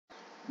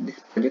This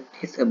project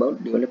is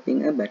about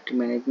developing a battery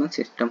management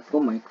system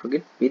for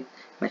microgrid with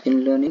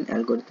machine learning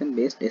algorithm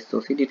based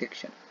SOC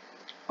detection.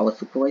 Our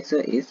supervisor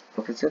is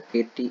Professor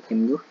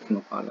KTMU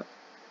Hemapala.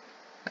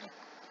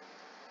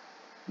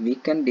 We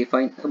can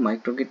define a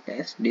microgrid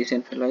as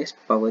decentralized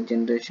power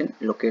generation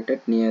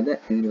located near the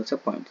end user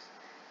points.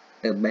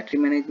 A battery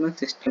management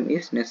system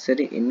is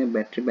necessary in a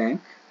battery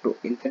bank to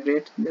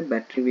integrate the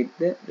battery with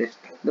the rest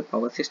of the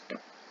power system.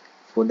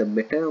 For the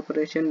better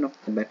operation of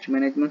the battery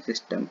management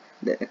system,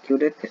 the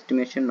accurate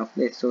estimation of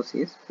the SOC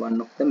is one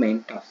of the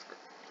main tasks.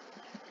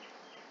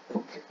 The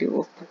objective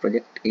of the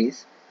project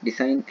is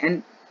design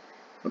an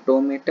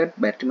automated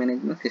battery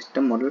management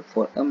system model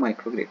for a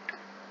microgrid.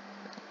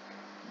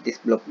 This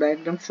block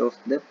diagram shows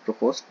the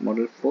proposed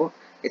model for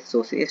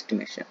SOC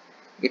estimation.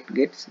 It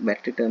gets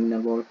battery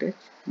terminal voltage,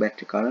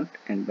 battery current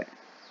and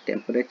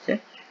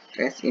temperature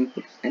as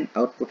inputs and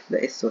outputs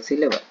the SOC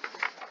level.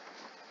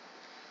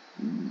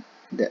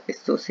 The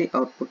SOC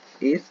output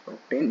is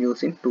obtained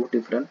using two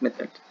different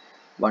methods.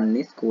 One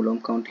is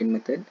Coulomb counting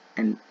method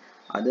and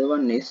other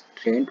one is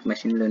trained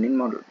machine learning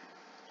model.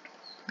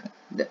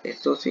 The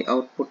SOC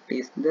output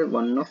is the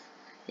one of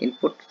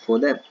input for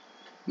the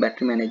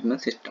battery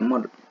management system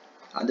model.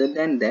 Other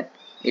than that,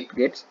 it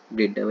gets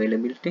grid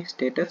availability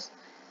status,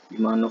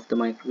 demand of the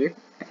microgrid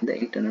and the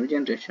internal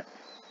generation.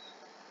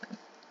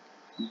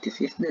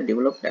 This is the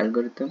developed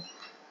algorithm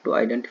to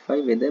identify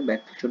whether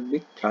battery should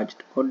be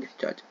charged or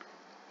discharged.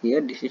 Here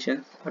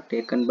decisions are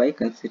taken by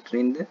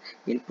considering the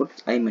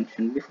inputs I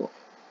mentioned before.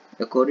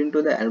 According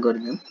to the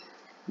algorithm,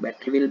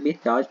 battery will be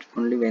charged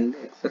only when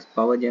the excess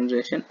power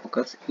generation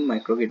occurs in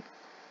microgrid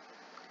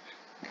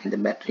and the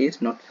battery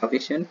is not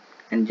sufficient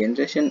and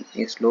generation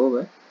is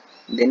lower,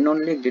 then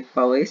only grid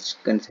power is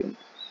consumed.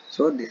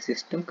 So this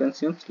system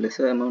consumes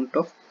lesser amount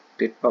of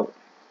grid power.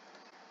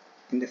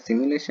 In the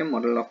simulation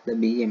model of the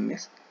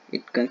BMS,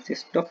 it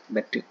consists of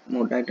battery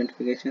mode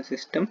identification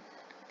system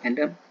and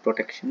a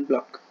protection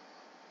block.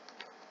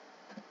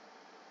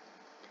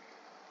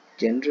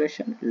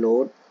 Generation,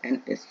 load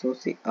and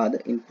SOC are the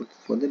inputs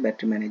for the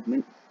battery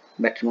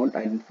mode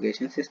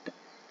identification system,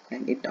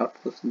 and it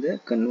outputs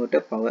the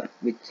converter power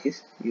which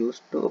is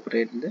used to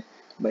operate the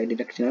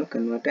bidirectional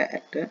converter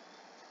at a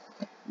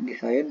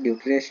desired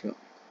duty ratio.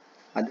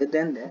 Other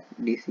than that,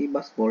 DC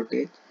bus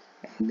voltage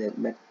and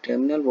the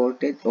terminal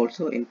voltage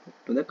also input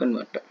to the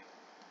converter.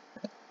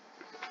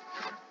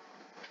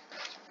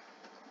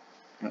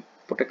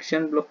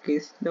 Protection block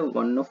is the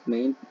one of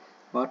main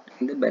part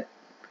in the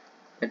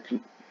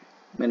battery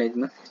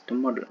management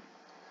system model.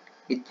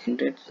 It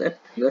generates a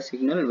trigger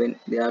signal when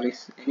there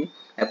is any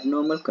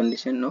abnormal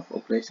condition of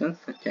operation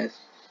such as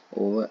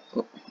over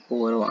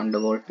or under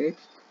voltage,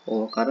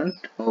 over current,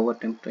 over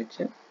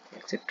temperature,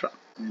 etc.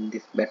 And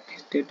this battery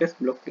status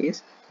block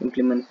is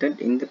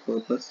implemented in the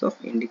purpose of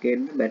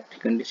indicate the battery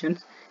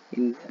conditions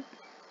in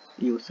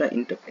the user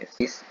interface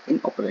is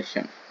in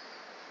operation.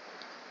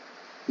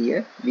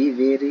 Here we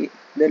vary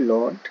the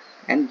load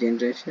and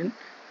generation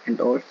and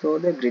also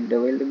the grid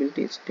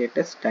availability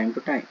status time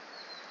to time.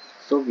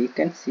 So we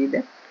can see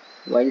that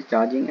while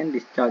charging and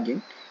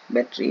discharging,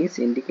 battery is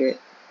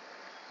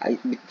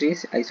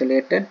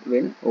isolated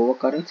when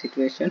overcurrent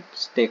situation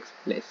takes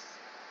place.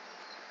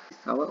 This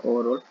is our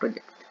overall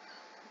project.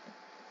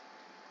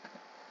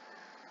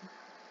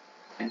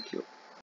 Thank you.